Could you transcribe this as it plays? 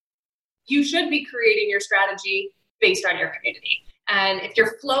you should be creating your strategy based on your community. And if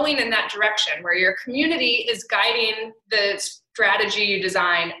you're flowing in that direction where your community is guiding the strategy you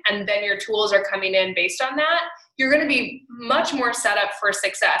design, and then your tools are coming in based on that, you're going to be much more set up for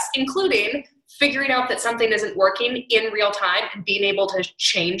success, including figuring out that something isn't working in real time and being able to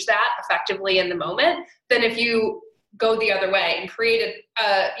change that effectively in the moment, than if you go the other way and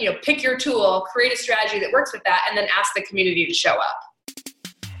pick your tool, create a strategy that works with that, and then ask the community to show up.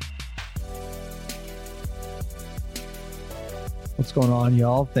 What's going on,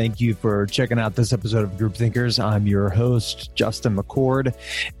 y'all? Thank you for checking out this episode of Group Thinkers. I'm your host, Justin McCord.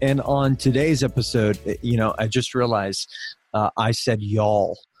 And on today's episode, I just realized I said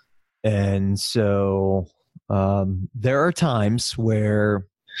y'all. And so there are times where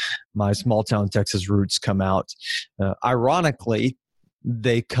my small town Texas roots come out. Ironically,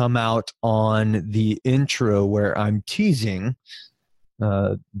 they come out on the intro where I'm teasing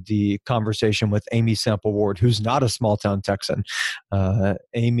the conversation with Amy Sample Ward, who's not a small town Texan.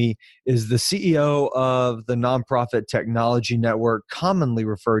 Amy is the CEO of the nonprofit technology network, commonly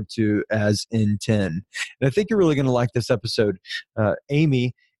referred to as N10. And I think you're really going to like this episode.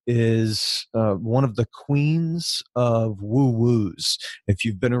 Amy is one of the queens of woo-woos. If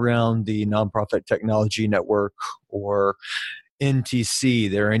you've been around the nonprofit technology network or NTC,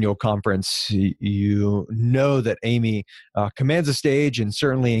 their annual conference, you know that Amy commands a stage and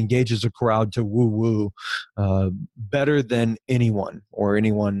certainly engages a crowd to woo-woo better than anyone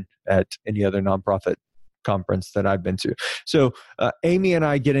at any other nonprofit conference that I've been to. So Amy and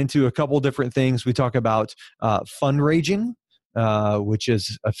I get into a couple different things. We talk about fundraising, which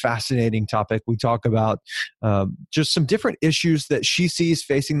is a fascinating topic. We talk about just some different issues that she sees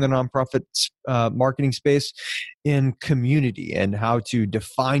facing the nonprofit marketing space in community, and how to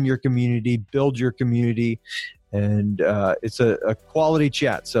define your community, build your community. And it's a quality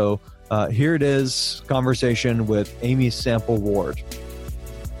chat. So here it is, conversation with Amy Sample Ward.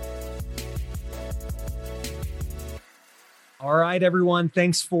 All right, everyone.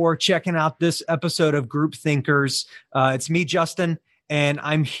 Thanks for checking out this episode of Group Thinkers. It's me, Justin, and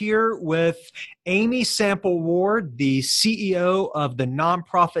I'm here with Amy Sample Ward, the CEO of the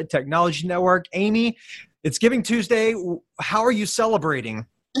Nonprofit Technology Network. Amy, it's Giving Tuesday. How are you celebrating?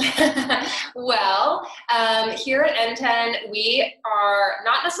 Well, here at N10, we are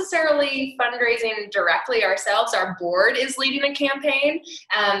not necessarily fundraising directly ourselves. Our board is leading a campaign.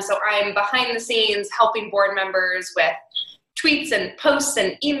 So I'm behind the scenes helping board members with tweets and posts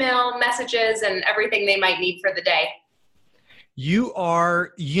and email messages and everything they might need for the day. You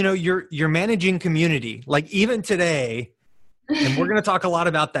are, you're managing community. Like even today, and we're going to talk a lot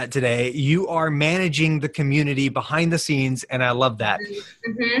about that today, you are managing the community behind the scenes, and I love that.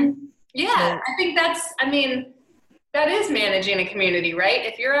 Mm-hmm. Yeah, so, I think that is managing a community, right?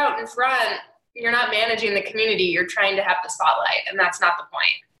 If you're out in front, you're not managing the community, you're trying to have the spotlight, and that's not the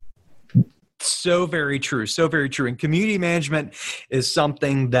point. So very true. So very true. And community management is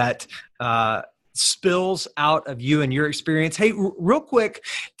something that spills out of you and your experience. Hey, real quick,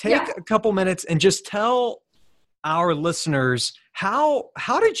 take a couple minutes and just tell our listeners how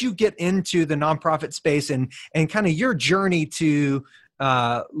did you get into the nonprofit space and kind of your journey to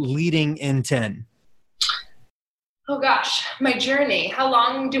leading N10? Oh gosh, my journey. How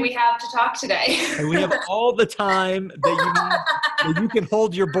long do we have to talk today? And we have all the time that you need, that you can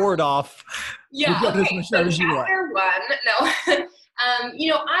hold your board off. Yeah, okay. So chapter one, no.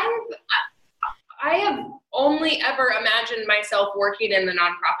 I have only ever imagined myself working in the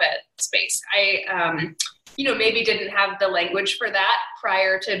nonprofit space. I, maybe didn't have the language for that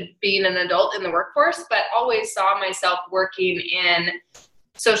prior to being an adult in the workforce, but always saw myself working in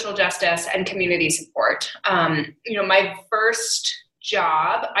social justice and community support. My first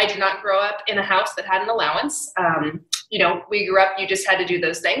job, I did not grow up in a house that had an allowance. We grew up, you just had to do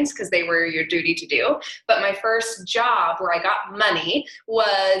those things because they were your duty to do. But my first job where I got money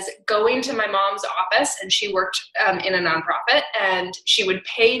was going to my mom's office, and she worked in a nonprofit, and she would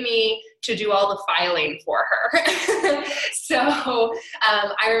pay me to do all the filing for her. So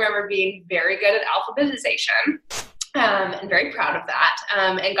I remember being very good at alphabetization. And very proud of that,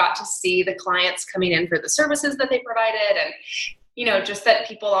 and got to see the clients coming in for the services that they provided, and just that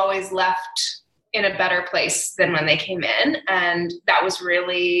people always left in a better place than when they came in, and that was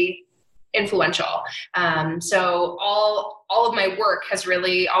really influential. So all of my work has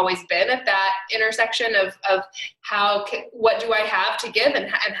really always been at that intersection of what do I have to give, and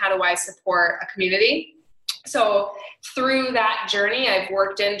how do I support a community. So through that journey, I've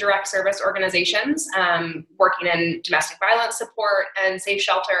worked in direct service organizations, working in domestic violence support and safe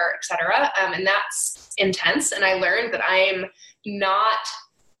shelter, et cetera. And that's intense. And I learned that I'm not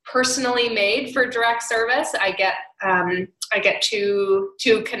personally made for direct service. I get too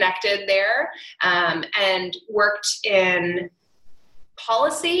connected there, and worked in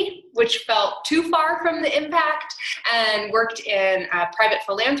policy, which felt too far from the impact, and worked in private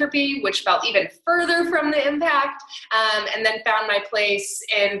philanthropy, which felt even further from the impact, and then found my place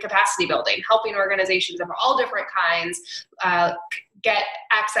in capacity building, helping organizations of all different kinds get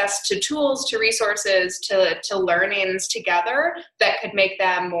access to tools, to resources, to learnings together that could make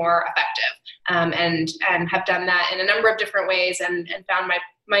them more effective, and have done that in a number of different ways, and found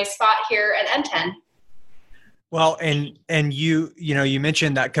my spot here at NTEN. Well, and you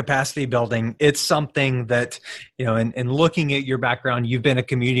mentioned that capacity building. It's something that, in looking at your background, you've been a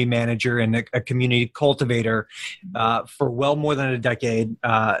community manager and a community cultivator for well more than a decade.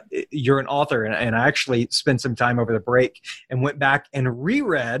 You're an author, and I actually spent some time over the break and went back and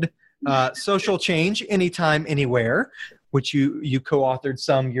reread Social Change Anytime, Anywhere, which you co-authored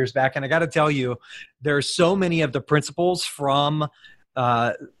some years back. And I got to tell you, there are so many of the principles from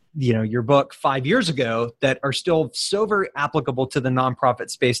your book 5 years ago that are still so very applicable to the nonprofit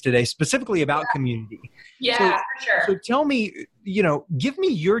space today, specifically about community. Yeah, for sure. So tell me, give me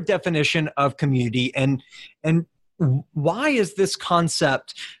your definition of community, and why is this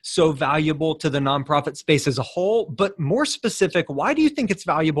concept so valuable to the nonprofit space as a whole? But more specific, why do you think it's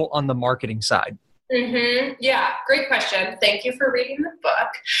valuable on the marketing side? Mm-hmm. Yeah, great question. Thank you for reading the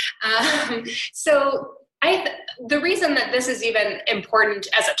book. The reason that this is even important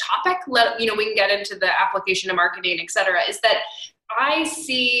as a topic, we can get into the application of marketing, et cetera, is that I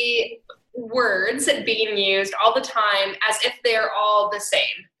see words being used all the time as if they're all the same.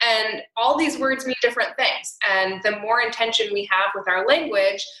 And all these words mean different things. And the more intention we have with our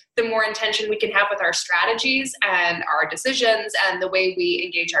language, the more intention we can have with our strategies and our decisions and the way we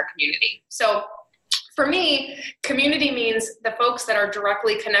engage our community. So for me, community means the folks that are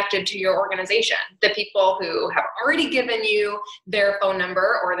directly connected to your organization, the people who have already given you their phone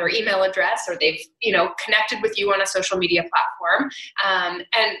number or their email address, or they've, connected with you on a social media platform.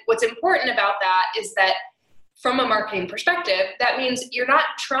 And what's important about that is that from a marketing perspective, that means you're not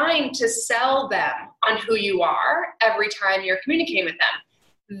trying to sell them on who you are every time you're communicating with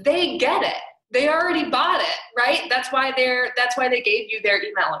them. They get it. They already bought it, right? That's why they gave you their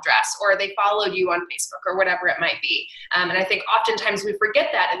email address, or they followed you on Facebook, or whatever it might be. And I think oftentimes we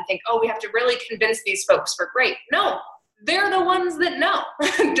forget that and think, we have to really convince these folks for great. No, they're the ones that know.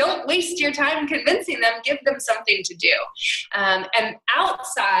 Don't waste your time convincing them. Give them something to do. And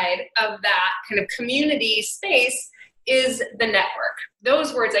outside of that kind of community space is the network.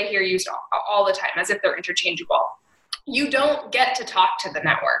 Those words I hear used all the time as if they're interchangeable. You don't get to talk to the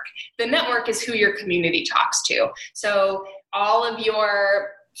network. The network is who your community talks to. So all of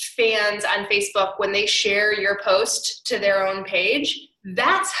your fans on Facebook, when they share your post to their own page,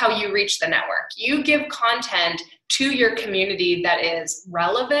 that's how you reach the network. You give content to your community that is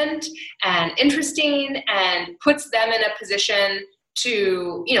relevant and interesting and puts them in a position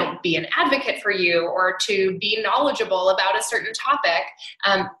to, be an advocate for you or to be knowledgeable about a certain topic.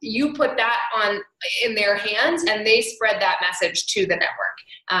 You put that in their hands, and they spread that message to the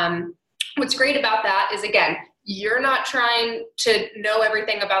network. What's great about that is, again, you're not trying to know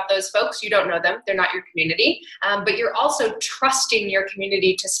everything about those folks. You don't know them. They're not your community. But you're also trusting your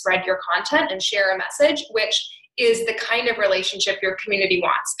community to spread your content and share a message, which is the kind of relationship your community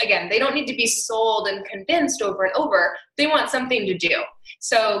wants. Again, they don't need to be sold and convinced over and over. They want something to do.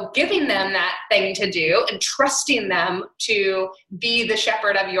 So giving them that thing to do and trusting them to be the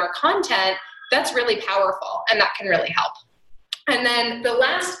shepherd of your content, that's really powerful, and that can really help. And then the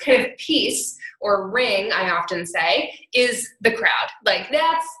last kind of piece or ring, I often say, is the crowd. Like,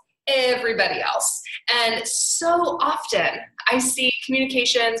 that's everybody else. And so often I see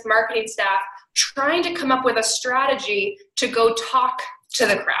communications, marketing staff trying to come up with a strategy to go talk to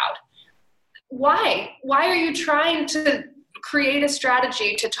the crowd. Why? Why are you trying to create a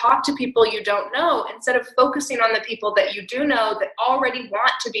strategy to talk to people you don't know instead of focusing on the people that you do know that already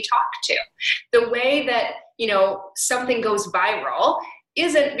want to be talked to? The way that, something goes viral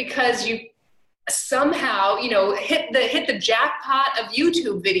isn't because you somehow, hit the jackpot of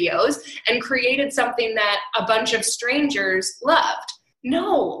YouTube videos and created something that a bunch of strangers loved.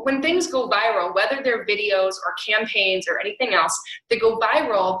 No, when things go viral, whether they're videos or campaigns or anything else, they go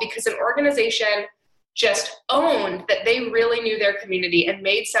viral because an organization just owned that they really knew their community and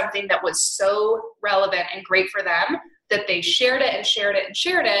made something that was so relevant and great for them that they shared it and shared it and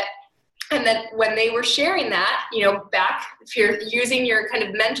shared it. And then when they were sharing that, back, if you're using your kind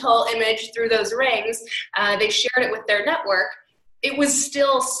of mental image through those rings, they shared it with their network. It was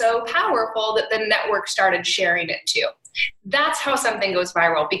still so powerful that the network started sharing it too. That's how something goes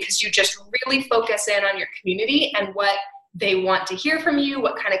viral, because you just really focus in on your community and what they want to hear from you,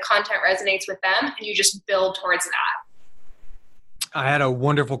 what kind of content resonates with them, and you just build towards that. I had a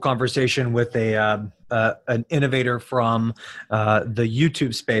wonderful conversation with an innovator from the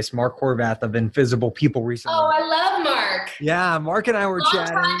YouTube space, Mark Horvath of Invisible People, recently. Oh, I love Mark. Yeah, Mark and I were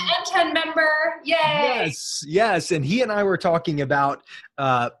chatting. Long-time N10 member. Yay. Yes. And he and I were talking about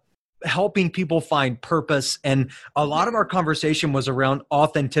helping people find purpose. And a lot of our conversation was around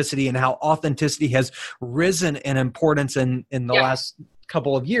authenticity and how authenticity has risen in importance in the last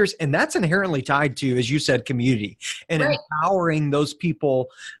couple of years. And that's inherently tied to, as you said, community and empowering those people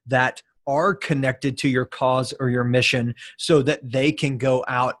that are connected to your cause or your mission so that they can go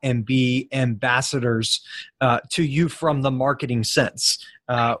out and be ambassadors to you from the marketing sense.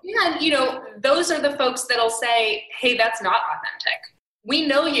 And, those are the folks that'll say, hey, that's not authentic. We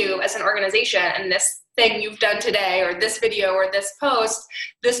know you as an organization, and this thing you've done today or this video or this post,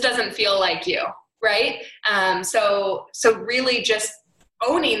 this doesn't feel like you, right? So really just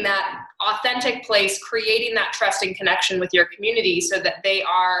owning that authentic place, creating that trusting connection with your community so that they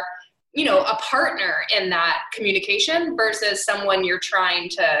are, a partner in that communication versus someone you're trying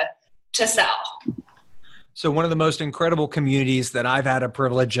to sell. So one of the most incredible communities that I've had a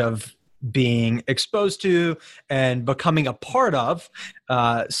privilege of being exposed to and becoming a part of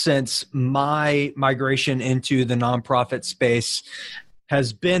since my migration into the nonprofit space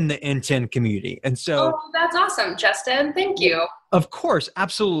has been the N10 community. And so that's awesome, Justin. Thank you. Of course,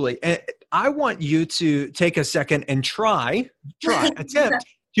 absolutely. And I want you to take a second and attempt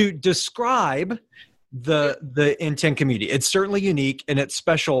to describe the N10 community. It's certainly unique and it's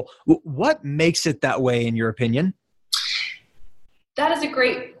special. What makes it that way, in your opinion? That is a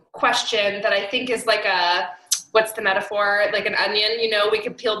great question that I think is like what's the metaphor? Like an onion, we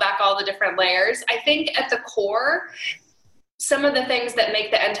could peel back all the different layers. I think at the core, some of the things that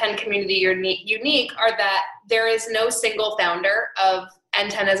make the N10 community unique are that there is no single founder of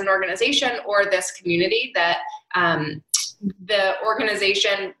N10 as an organization or this community, that the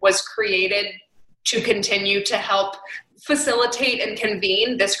organization was created to continue to help facilitate and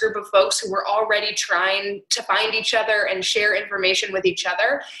convene this group of folks who were already trying to find each other and share information with each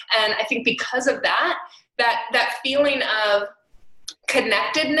other. And I think because of that feeling of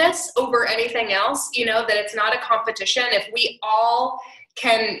connectedness over anything else, that it's not a competition. If we all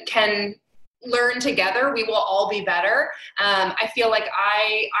can learn together, we will all be better. I feel like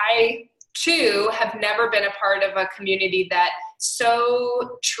I too have never been a part of a community that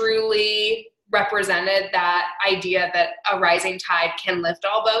so truly represented that idea that a rising tide can lift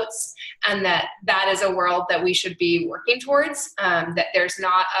all boats, and that is a world that we should be working towards, that there's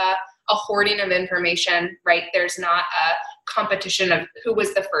not a hoarding of information, right? There's not a competition of who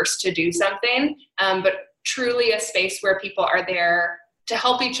was the first to do something, but truly a space where people are there to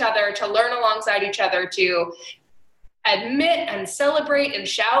help each other, to learn alongside each other, to admit and celebrate and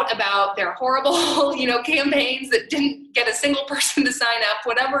shout about their horrible, campaigns that didn't get a single person to sign up,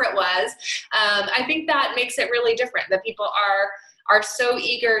 whatever it was. I think that makes it really different, that people are so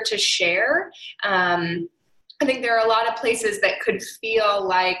eager to share. I think there are a lot of places that could feel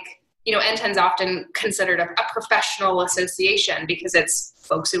like, N10's often considered a professional association because it's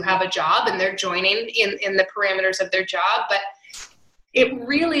folks who have a job and they're joining in the parameters of their job. But it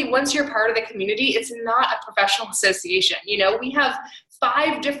really, once you're part of the community, it's not a professional association. We have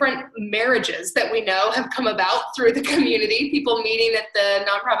 5 different marriages that we know have come about through the community, people meeting at the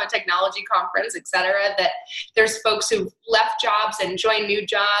Nonprofit Technology Conference, et cetera, that there's folks who've left jobs and joined new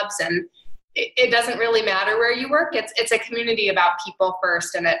jobs, and it doesn't really matter where you work. It's a community about people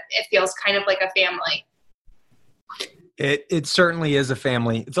first, and it feels kind of like a family. It certainly is a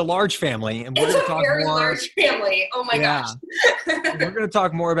family. It's a large family. And it's a very large family. Oh my gosh. We're going to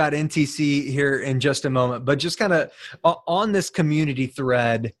talk more about NTC here in just a moment, but just kind of on this community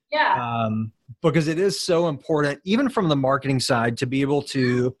thread, because it is so important, even from the marketing side, to be able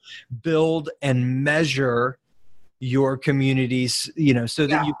to build and measure your communities, so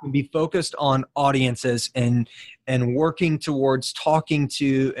that you can be focused on audiences and working towards talking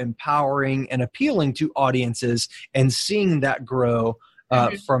to, empowering, and appealing to audiences, and seeing that grow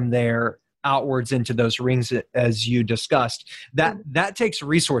from there outwards into those rings, as you discussed. That takes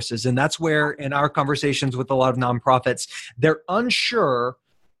resources, and that's where, in our conversations with a lot of nonprofits, they're unsure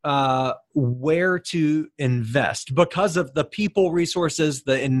where to invest because of the people resources,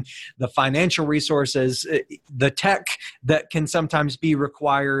 the financial resources, the tech that can sometimes be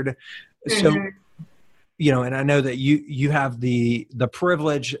required. So, and I know that you have the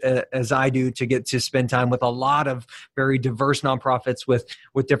privilege, as I do, to get to spend time with a lot of very diverse nonprofits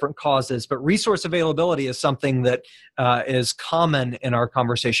with different causes. But resource availability is something that is common in our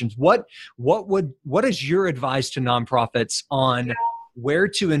conversations. What is your advice to nonprofits on where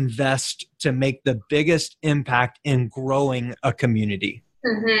to invest to make the biggest impact in growing a community?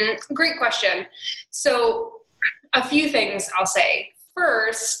 Mm-hmm. Great question. So a few things I'll say.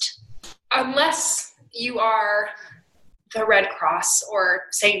 First, unless you are the Red Cross or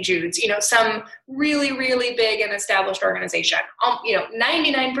St. Jude's, some really, really big and established organization,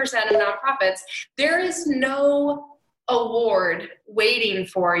 99% of nonprofits, there is no award waiting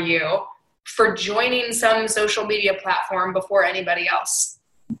for you for joining some social media platform before anybody else.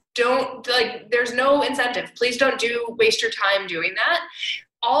 There's no incentive. Please don't waste your time doing that.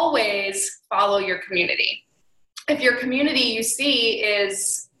 Always follow your community. If your community you see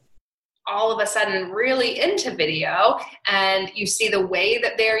is all of a sudden really into video, and you see the way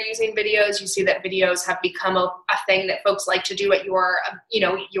that they're using videos, you see that videos have become a thing that folks like to do at your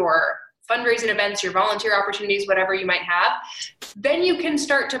fundraising events, your volunteer opportunities, whatever you might have, then you can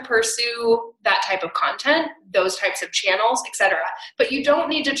start to pursue that type of content, those types of channels, etc. But you don't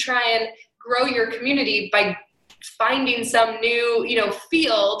need to try and grow your community by finding some new,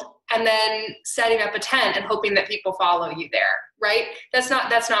 field and then setting up a tent and hoping that people follow you there, right? That's not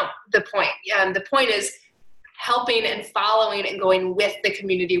the point. The point is helping and following and going with the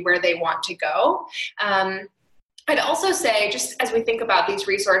community where they want to go. I'd also say, just as we think about these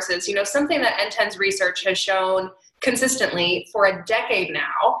resources, something that NTEN's research has shown consistently for a decade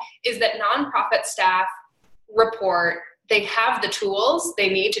now is that nonprofit staff report they have the tools they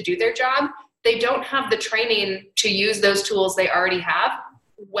need to do their job. They don't have the training to use those tools they already have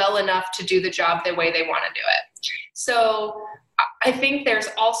well enough to do the job the way they want to do it. So I think there's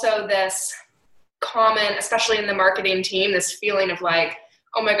also this common, especially in the marketing team, this feeling of like,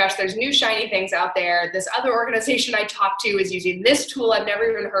 oh my gosh, there's new shiny things out there. This other organization I talked to is using this tool I've never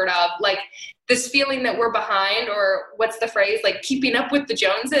even heard of. Like this feeling that we're behind, or what's the phrase, like keeping up with the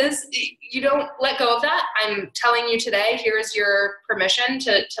Joneses. You don't let go of that. I'm telling you today, here's your permission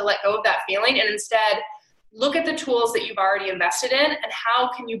to let go of that feeling, and instead look at the tools that you've already invested in and how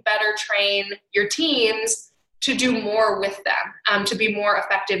can you better train your teams to do more with them, to be more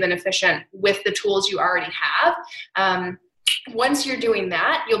effective and efficient with the tools you already have. Once you're doing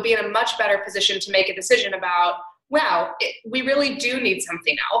that, you'll be in a much better position to make a decision about, wow, we really do need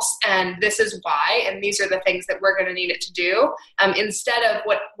something else, and this is why, and these are the things that we're going to need it to do. Instead of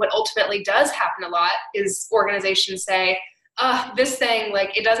what ultimately does happen a lot is organizations say, this thing,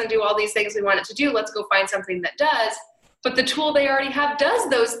 like it doesn't do all these things we want it to do, let's go find something that does. But the tool they already have does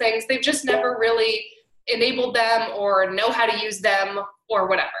those things. They've just never really enabled them or know how to use them or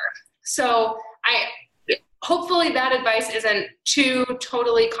whatever. So hopefully that advice isn't too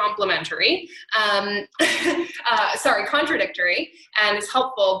totally contradictory and is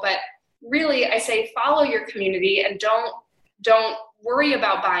helpful, but really I say follow your community and don't worry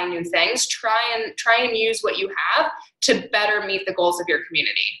about buying new things. Try and use what you have to better meet the goals of your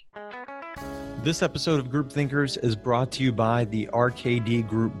community. This episode of Group Thinkers is brought to you by the RKD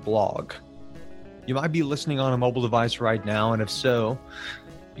Group blog. You might be listening on a mobile device right now, and if so,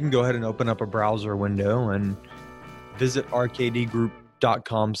 you can go ahead and open up a browser window and visit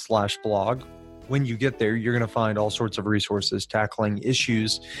rkdgroup.com/blog. When you get there, you're going to find all sorts of resources tackling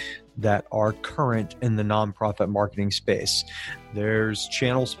issues that are current in the nonprofit marketing space. There's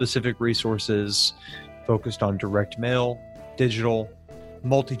channel-specific resources focused on direct mail, digital,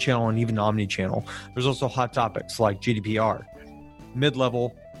 multi-channel, and even omni-channel. There's also hot topics like GDPR,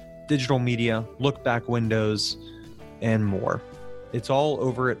 mid-level, digital media, look-back windows, and more. It's all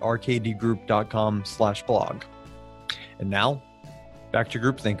over at rkdgroup.com/blog. And now, back to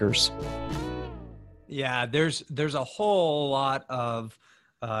Group Thinkers. Yeah, there's a whole lot of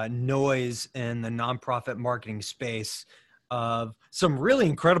noise in the nonprofit marketing space of some really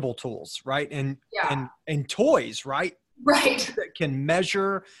incredible tools, right? And toys, right? Right. That can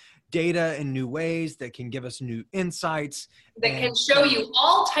measure data in new ways, that can give us new insights. That can show you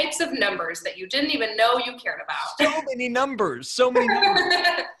all types of numbers that you didn't even know you cared about. So many numbers. So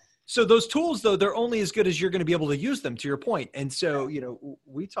those tools, though, they're only as good as you're going to be able to use them, to your point. And so,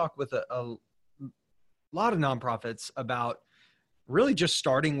 we talk with a lot of nonprofits about really just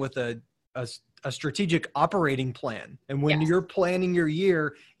starting with a strategic operating plan. And when you're planning your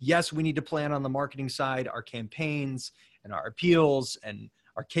year, yes, we need to plan on the marketing side, our campaigns and our appeals and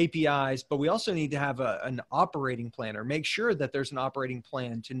our KPIs, but we also need to have an operating plan, or make sure that there's an operating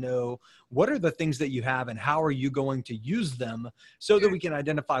plan to know what are the things that you have and how are you going to use them, so that we can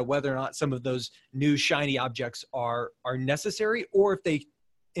identify whether or not some of those new shiny objects are necessary, or if they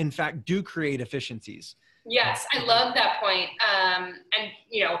in fact do create efficiencies. Yes, I love that point. And,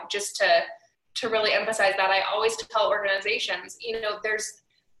 just to really emphasize that, I always tell organizations,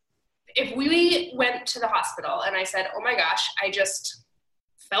 if we went to the hospital and I said, oh my gosh, I just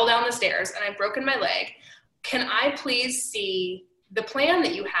fell down the stairs and I've broken my leg, can I please see the plan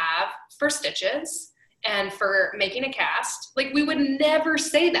that you have for stitches and for making a cast? Like, we would never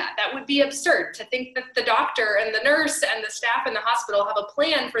say that. That would be absurd to think that the doctor and the nurse and the staff in the hospital have a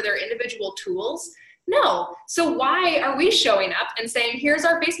plan for their individual tools. No. So why are we showing up and saying, here's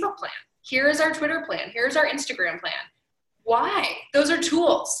our Facebook plan, here's our Twitter plan, here's our Instagram plan? Why? Those are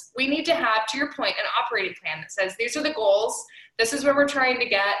tools. We need to have, to your point, an operating plan that says, these are the goals, this is where we're trying to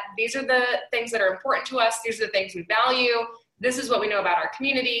get, these are the things that are important to us, these are the things we value, this is what we know about our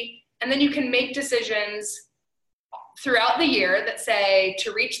community. And then you can make decisions throughout the year that say,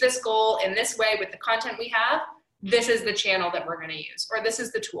 to reach this goal in this way with the content we have, this is the channel that we're going to use, or this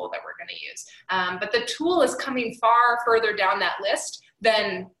is the tool that we're going to use. But the tool is coming far further down that list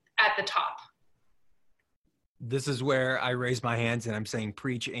than at the top. This is where I raise my hands and I'm saying,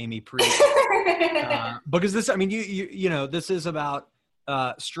 preach, Amy, preach. Because this, this is about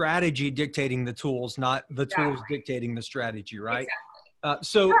strategy dictating the tools, not the tools dictating the strategy, right?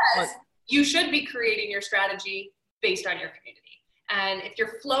 Exactly. You should be creating your strategy based on your community. And if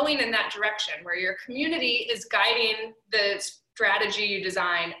you're flowing in that direction where your community is guiding the strategy you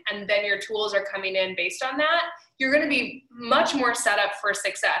design, and then your tools are coming in based on that, you're going to be much more set up for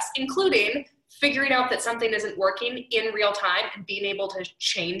success, including figuring out that something isn't working in real time and being able to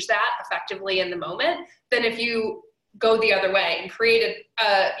change that effectively in the moment, than if you go the other way and create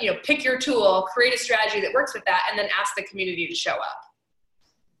pick your tool, create a strategy that works with that, and then ask the community to show up.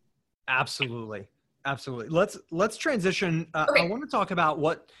 Absolutely. Let's transition. Okay. I want to talk about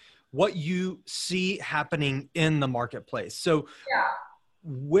what you see happening in the marketplace. So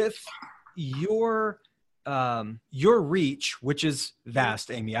with your reach, which is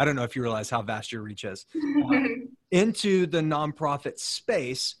vast, Amy, I don't know if you realize how vast your reach is, into the nonprofit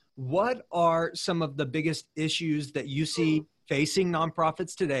space, what are some of the biggest issues that you see facing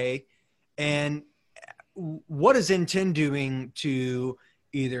nonprofits today? And what is N10 doing to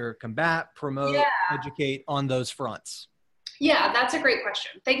either combat, promote, educate on those fronts? Yeah, that's a great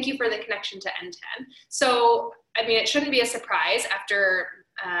question. Thank you for the connection to N10. So, it shouldn't be a surprise after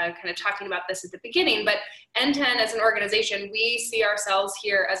kind of talking about this at the beginning, but N10 as an organization, we see ourselves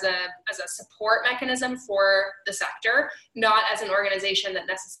here as a support mechanism for the sector, not as an organization that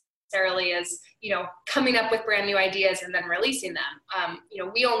necessarily is, coming up with brand new ideas and then releasing them.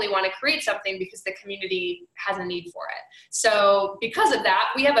 We only want to create something because the community has a need for it. So because of that,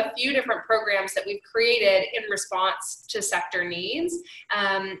 we have a few different programs that we've created in response to sector needs,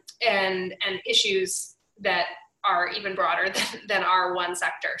 and issues that are even broader than our one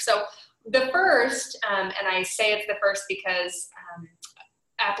sector. So the first, and I say it's the first because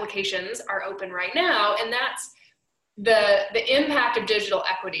applications are open right now, and that's the impact of digital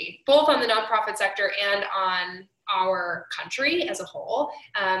equity, both on the nonprofit sector and on our country as a whole.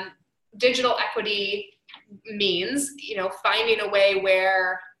 Digital equity means, finding a way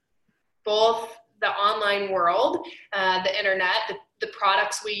where both the online world, the internet, the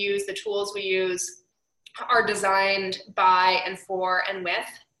products we use, the tools we use, are designed by and for and with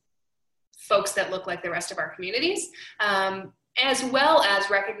folks that look like the rest of our communities, as well as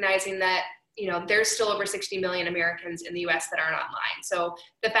recognizing that, there's still over 60 million Americans in the US that aren't online. So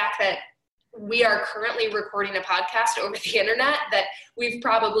the fact that we are currently recording a podcast over the internet, that we've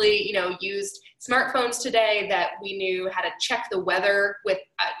probably, used smartphones today, that we knew how to check the weather with,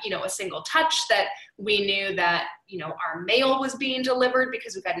 a single touch, that we knew that, our mail was being delivered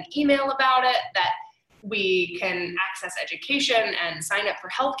because we got an email about it, that we can access education and sign up for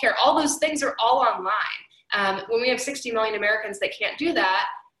healthcare. All those things are all online. When we have 60 million Americans that can't do that,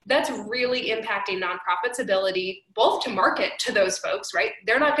 that's really impacting nonprofits' ability both to market to those folks, right?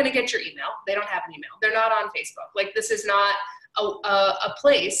 They're not going to get your email. They don't have an email. They're not on Facebook. Like, this is not a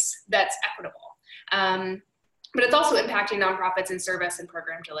place that's equitable. But it's also impacting nonprofits in service and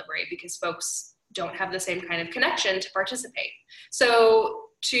program delivery because folks don't have the same kind of connection to participate. So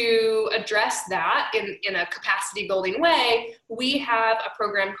to address that in a capacity building way, we have a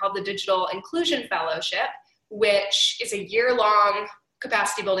program called the Digital Inclusion Fellowship, which is a year-long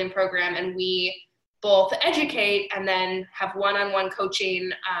capacity building program, and we both educate and then have one-on-one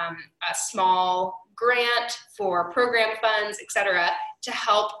coaching, a small grant for program funds, et cetera, to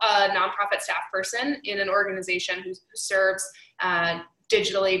help a nonprofit staff person in an organization who serves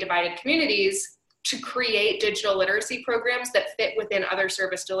digitally divided communities to create digital literacy programs that fit within other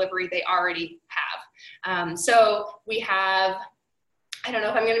service delivery they already have. So we have, I don't know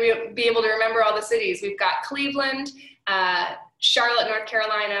if I'm going to be able to remember all the cities. We've got Cleveland, Charlotte, North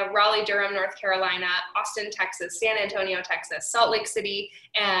Carolina, Raleigh, Durham, North Carolina, Austin, Texas, San Antonio, Texas, Salt Lake City,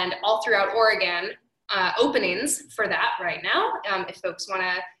 and all throughout Oregon, openings for that right now. If folks want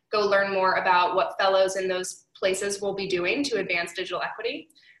to go learn more about what fellows in those places will be doing to advance digital equity.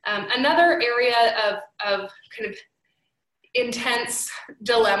 Another area of kind of intense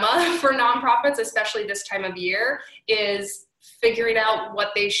dilemma for nonprofits, especially this time of year, is figuring out what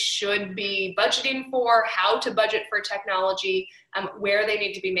they should be budgeting for, how to budget for technology, where they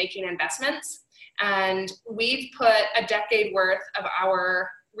need to be making investments. And we've put a decade worth of our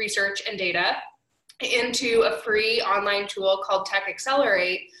research and data into a free online tool called Tech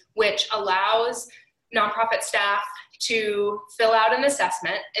Accelerate, which allows nonprofit staff to fill out an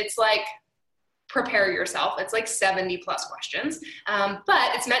assessment. It's like prepare yourself. It's like 70 plus questions,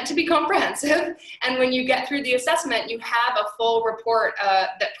 but it's meant to be comprehensive. And when you get through the assessment, you have a full report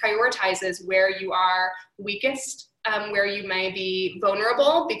that prioritizes where you are weakest, where you may be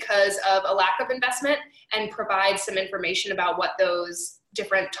vulnerable because of a lack of investment, and provides some information about what those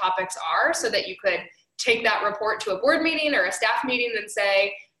different topics are so that you could take that report to a board meeting or a staff meeting and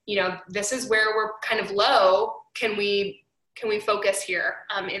say, this is where we're kind of low. Can we focus here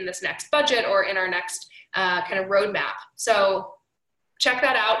in this next budget or in our next kind of roadmap? So check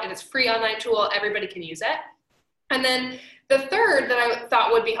that out. It is a free online tool. Everybody can use it. And then the third that I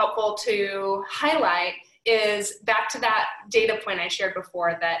thought would be helpful to highlight is back to that data point I shared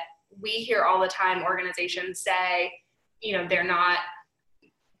before, that we hear all the time organizations say,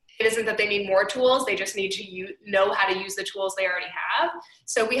 it isn't that they need more tools, they just need to know how to use the tools they already have.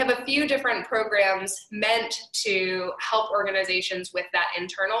 So we have a few different programs meant to help organizations with that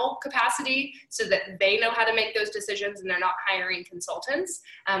internal capacity so that they know how to make those decisions and they're not hiring consultants.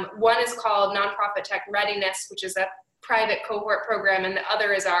 One is called Nonprofit Tech Readiness, which is a private cohort program, and the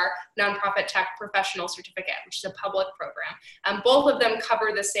other is our Nonprofit Tech Professional Certificate, which is a public program. Both of them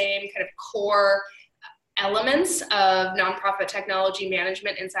cover the same kind of core elements of nonprofit technology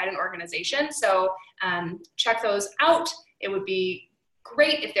management inside an organization. So check those out. It would be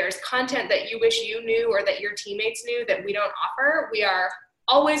great if there's content that you wish you knew or that your teammates knew that we don't offer. We are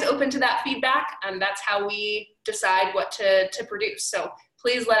always open to that feedback, and that's how we decide what to produce. So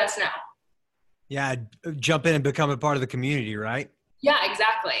please let us know. Yeah, jump in and become a part of the community, right? Yeah,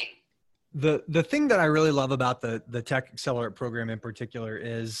 exactly. The thing that I really love about the Tech Accelerate program in particular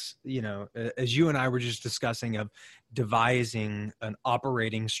is, as you and I were just discussing, of devising an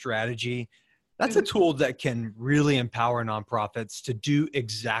operating strategy. That's a tool that can really empower nonprofits to do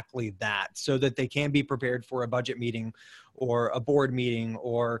exactly that, so that they can be prepared for a budget meeting or a board meeting,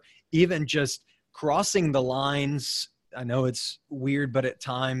 or even just crossing the lines. I know it's weird, but at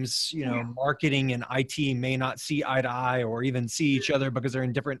times, marketing and IT may not see eye to eye or even see each other because they're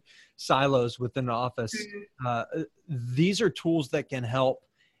in different silos within the office. These are tools that can help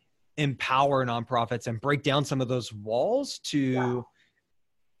empower nonprofits and break down some of those walls to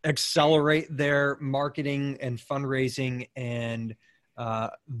accelerate their marketing and fundraising and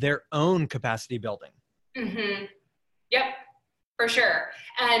their own capacity building. Mm-hmm. Yep, for sure.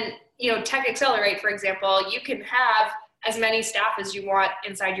 And Tech Accelerate, for example, you can have as many staff as you want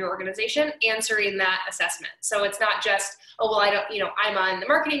inside your organization answering that assessment. So it's not just, I'm on the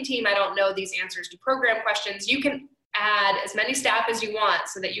marketing team, I don't know these answers to program questions. You can add as many staff as you want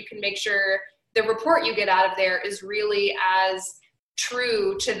so that you can make sure the report you get out of there is really as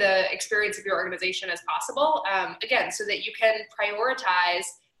true to the experience of your organization as possible. Again, so that you can prioritize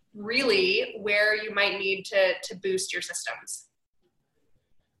really where you might need to boost your systems.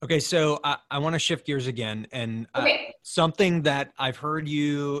 Okay, so I want to shift gears again, and something that I've heard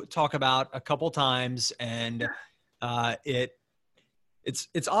you talk about a couple times, and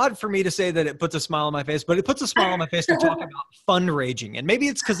it's odd for me to say that it puts a smile on my face, but it puts a smile on my face to talk about fundraising, and maybe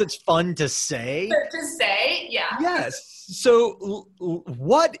it's because it's fun to say. Yeah. Yes. So,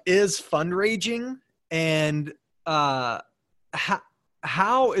 what is fundraising, and how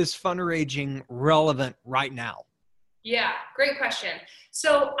is fundraising relevant right now? Yeah, great question.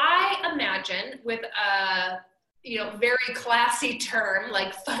 So I imagine with a very classy term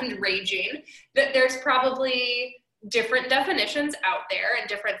like fundraising, that there's probably different definitions out there and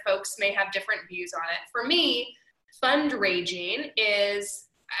different folks may have different views on it. For me, fundraising is,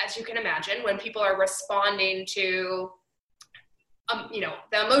 as you can imagine, when people are responding to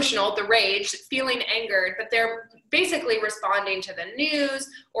the emotional, the rage, feeling angered, but they're basically responding to the news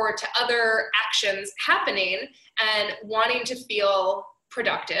or to other actions happening and wanting to feel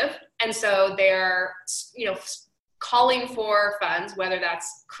productive. And so they're, calling for funds, whether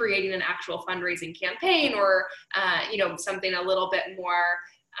that's creating an actual fundraising campaign or, something a little bit more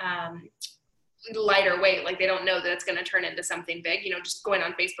lighter weight, like they don't know that it's going to turn into something big, just going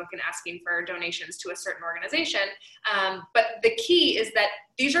on Facebook and asking for donations to a certain organization. But the key is that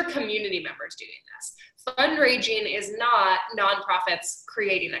these are community members doing this. Fundraising is not nonprofits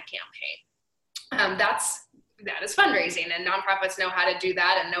creating a campaign. That is fundraising, and nonprofits know how to do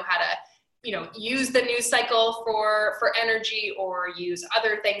that and know how to use the news cycle for energy, or use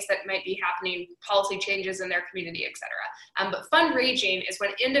other things that might be happening, policy changes in their community, et cetera. But fundraising is when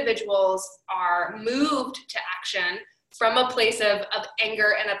individuals are moved to action from a place of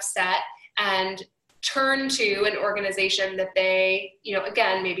anger and upset and turn to an organization that they,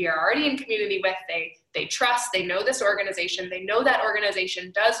 again, maybe are already in community with, they trust, they know this organization, they know that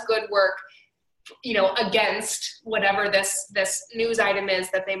organization does good work, against whatever this news item is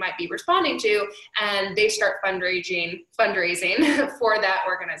that they might be responding to, and they start fundraising for that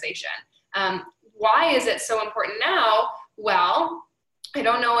organization. Why is it so important now? Well, I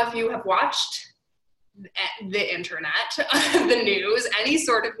don't know if you have watched the internet, the news, any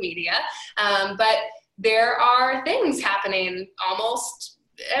sort of media, but there are things happening almost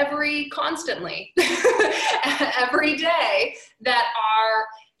constantly, every day, that are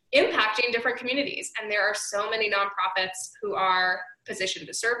impacting different communities. And there are so many nonprofits who are positioned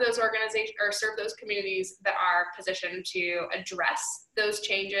to serve those organizations or serve those communities that are positioned to address those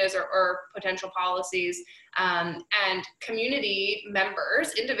changes or potential policies. And community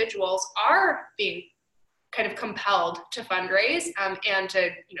members, individuals, are being kind of compelled to fundraise and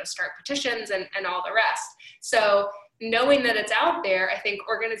to start petitions and all the rest. So knowing that it's out there, I think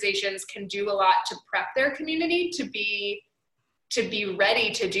organizations can do a lot to prep their community to be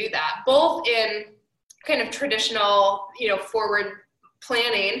ready to do that, both in kind of traditional, forward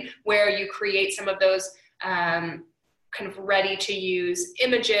planning, where you create some of those kind of ready to use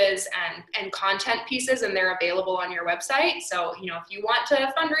images and content pieces, and they're available on your website. So, if you want to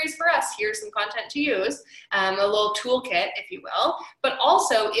fundraise for us, here's some content to use, a little toolkit, if you will, but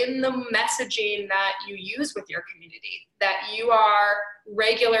also in the messaging that you use with your community, that you are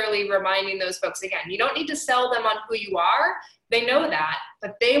regularly reminding those folks. Again, you don't need to sell them on who you are. They know that,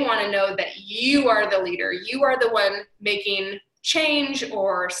 but they want to know that you are the leader. You are the one making change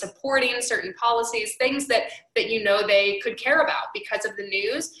or supporting certain policies, things that they could care about because of the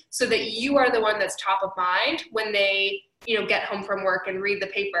news, so that you are the one that's top of mind when they get home from work and read the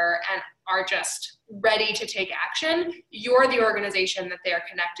paper and are just ready to take action. You're the organization that they are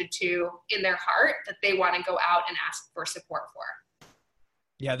connected to in their heart, that they want to go out and ask for support for.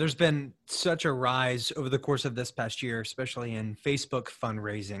 Yeah, there's been such a rise over the course of this past year, especially in Facebook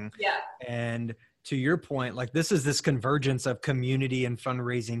fundraising. Yeah. And to your point, like this is this convergence of community and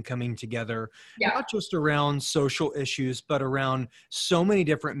fundraising coming together, not just around social issues, but around so many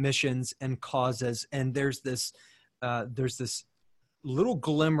different missions and causes. And there's this little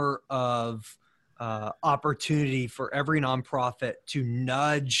glimmer of opportunity for every nonprofit to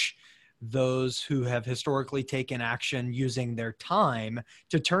nudge those who have historically taken action using their time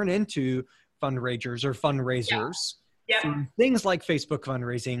to turn into fundraisers or fundraisers. Through things like Facebook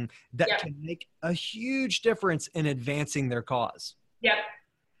fundraising that can make a huge difference in advancing their cause. Yep.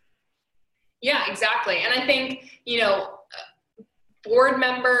 Yeah, exactly. And I think, board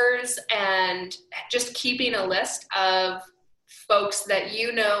members and just keeping a list of folks that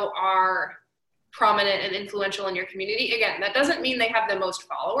are prominent and influential in your community. Again, that doesn't mean they have the most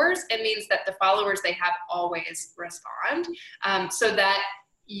followers. It means that the followers they have always respond, so that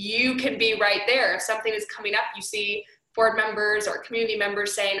you can be right there. If something is coming up, you see board members or community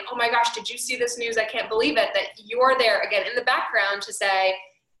members saying, oh my gosh, did you see this news? I can't believe it. That you're there again in the background to say,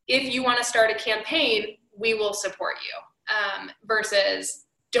 if you want to start a campaign, we will support you. Versus,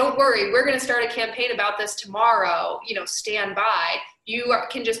 don't worry, we're going to start a campaign about this tomorrow, stand by. You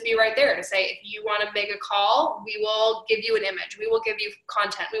can just be right there to say, if you want to make a call, we will give you an image. We will give you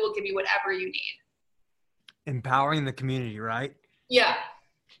content. We will give you whatever you need. Empowering the community, right? Yeah.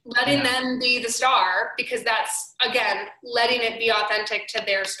 Letting them be the star, because that's, again, letting it be authentic to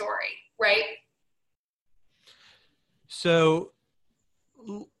their story, right? So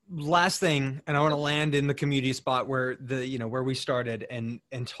last thing, and I want to land in the community spot where where we started and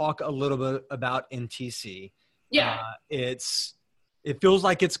talk a little bit about NTC. Yeah. It's It feels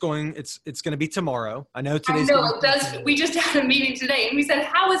like it's going to be tomorrow. I know I today's know going it does. We just had a meeting today and we said,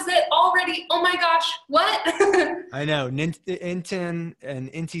 how is it already? Oh my gosh, what? I know N10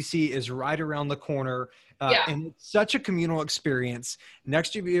 and NTC is right around the corner. Yeah. And it's such a communal experience.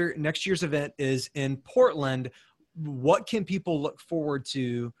 Next year's event is in Portland. What can people look forward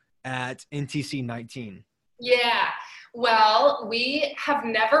to at NTC 19? Yeah. Well, we have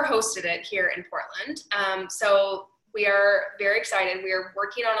never hosted it here in Portland. So we are very excited. We are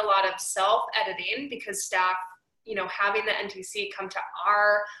working on a lot of self-editing because staff, having the NTC come to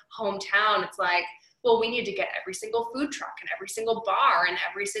our hometown, it's like, well, we need to get every single food truck and every single bar and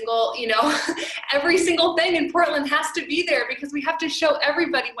every single, every single thing in Portland has to be there because we have to show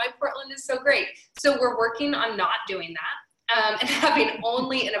everybody why Portland is so great. So we're working on not doing that. And having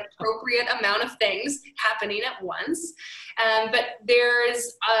only an appropriate amount of things happening at once. But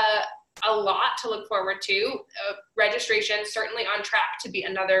there's a lot to look forward to. Registration certainly on track to be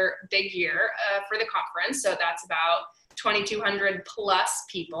another big year for the conference. So that's about 2,200 plus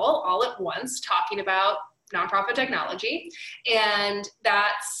people all at once talking about nonprofit technology. And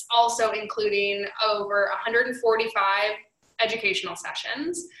that's also including over 145 educational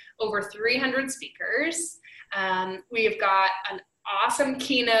sessions, over 300 speakers. We've got an awesome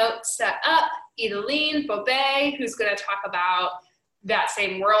keynote set up, Idaline Bobet, who's going to talk about that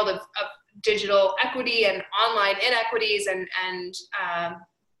same world of digital equity and online inequities and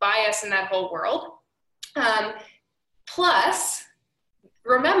bias in that whole world. Plus,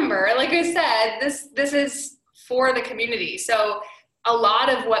 remember, like I said, this is for the community. So a lot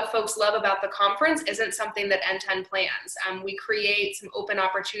of what folks love about the conference isn't something that N10 plans. We create some open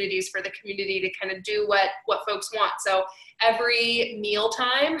opportunities for the community to kind of do what folks want. So every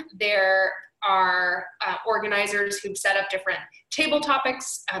mealtime, there are organizers who've set up different table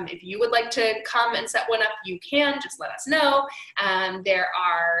topics. If you would like to come and set one up, you can, just let us know. There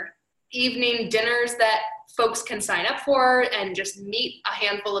are evening dinners that folks can sign up for and just meet a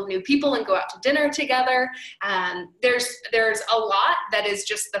handful of new people and go out to dinner together. There's a lot that is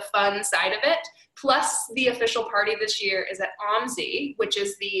just the fun side of it. Plus, the official party this year is at OMSI, which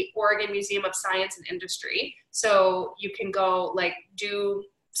is the Oregon Museum of Science and Industry. So you can go do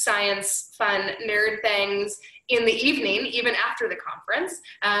science, fun, nerd things in the evening, even after the conference.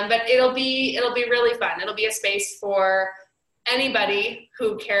 But it'll be really fun. It'll be a space for anybody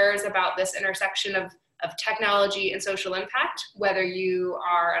who cares about this intersection of technology and social impact, whether you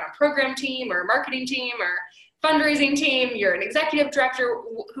are on a program team or a marketing team or fundraising team, you're an executive director,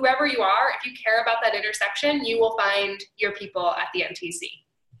 whoever you are, if you care about that intersection, you will find your people at the NTC.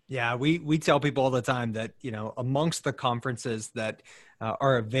 Yeah, we tell people all the time that, amongst the conferences that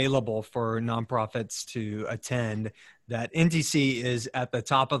are available for nonprofits to attend, that NTC is at the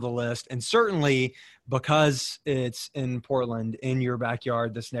top of the list. And certainly because it's in Portland, in your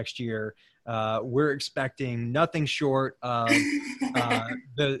backyard this next year, we're expecting nothing short of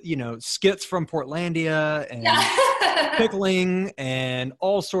the skits from Portlandia and pickling and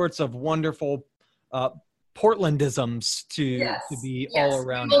all sorts of wonderful Portlandisms to be all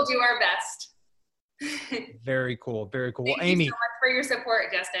around. We will do our best. Very cool. Very cool. Thank well, Amy, you so much for your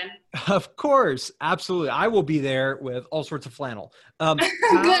support, Justin. Of course. Absolutely. I will be there with all sorts of flannel. Good.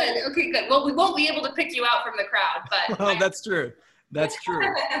 Okay, good. Well, we won't be able to pick you out from the crowd, but. Well, that's true. That's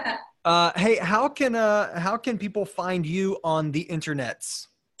true. Hey, how can people find you on the internets?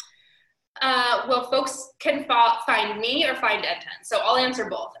 Well, folks can find me or find N10. So I'll answer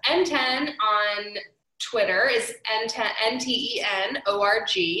both. N10 on Twitter is NTENORG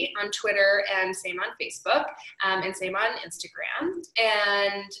on Twitter, and same on Facebook, and same on Instagram,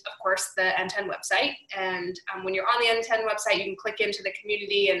 and of course the N10 website. And when you're on the N10 website, you can click into the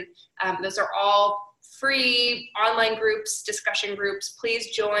community, and those are all free online groups, discussion groups.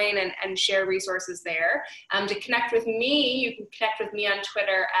 Please join and share resources there. To connect with me, you can connect with me on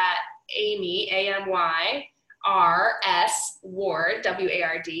Twitter at Amy, AMY, RS Ward,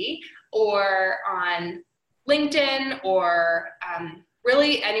 WARD, or on LinkedIn, or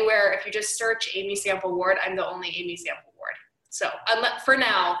really anywhere. If you just search Amy Sample Ward, I'm the only Amy Sample Ward. So for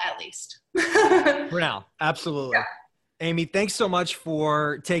now, at least. For now, absolutely. Yeah. Amy, thanks so much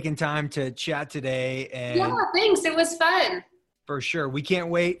for taking time to chat today. And yeah, thanks. It was fun. For sure. We can't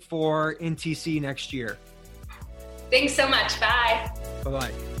wait for NTC next year. Thanks so much. Bye.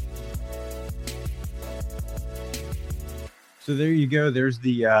 Bye-bye. So there you go. There's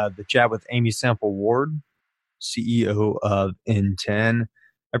the chat with Amy Sample Ward, CEO of N10. I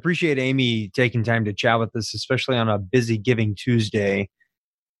appreciate Amy taking time to chat with us, especially on a busy Giving Tuesday.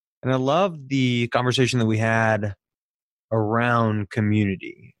 And I love the conversation that we had around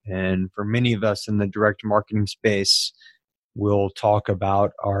community. And for many of us in the direct marketing space, We'll talk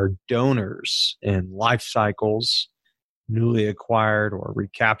about our donors and life cycles, newly acquired or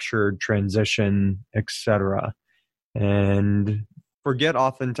recaptured, transition, etc. And forget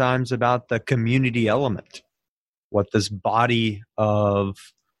oftentimes about the community element, what this body of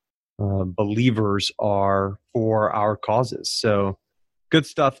believers are for our causes. So good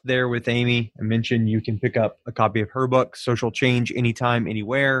stuff there with Amy. I mentioned you can pick up a copy of her book, Social Change, anytime,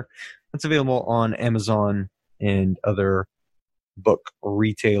 anywhere. It's available on Amazon and other book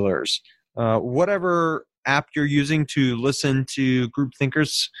retailers. Whatever app you're using to listen to Group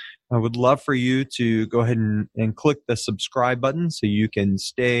Thinkers, I would love for you to go ahead and click the subscribe button so you can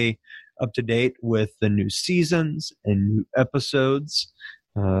stay up to date with the new seasons and new episodes.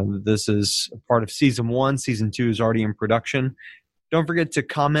 This is part of season 1. Season 2 is already in production. Don't forget to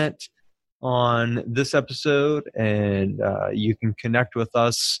comment on this episode, and you can connect with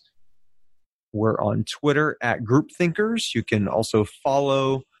us. We're on Twitter at Group Thinkers. You can also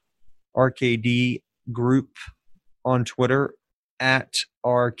follow RKD Group on Twitter at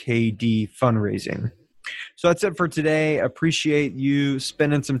RKD Fundraising. So that's it for today. Appreciate you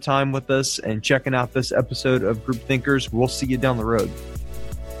spending some time with us and checking out this episode of Group Thinkers. We'll see you down the road.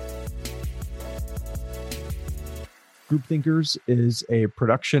 Group Thinkers is a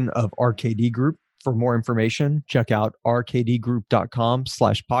production of RKD Group. For more information, check out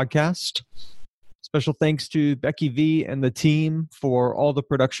rkdgroup.com/podcast. Special thanks to Becky V and the team for all the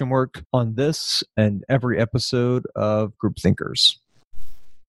production work on this and every episode of Group Thinkers.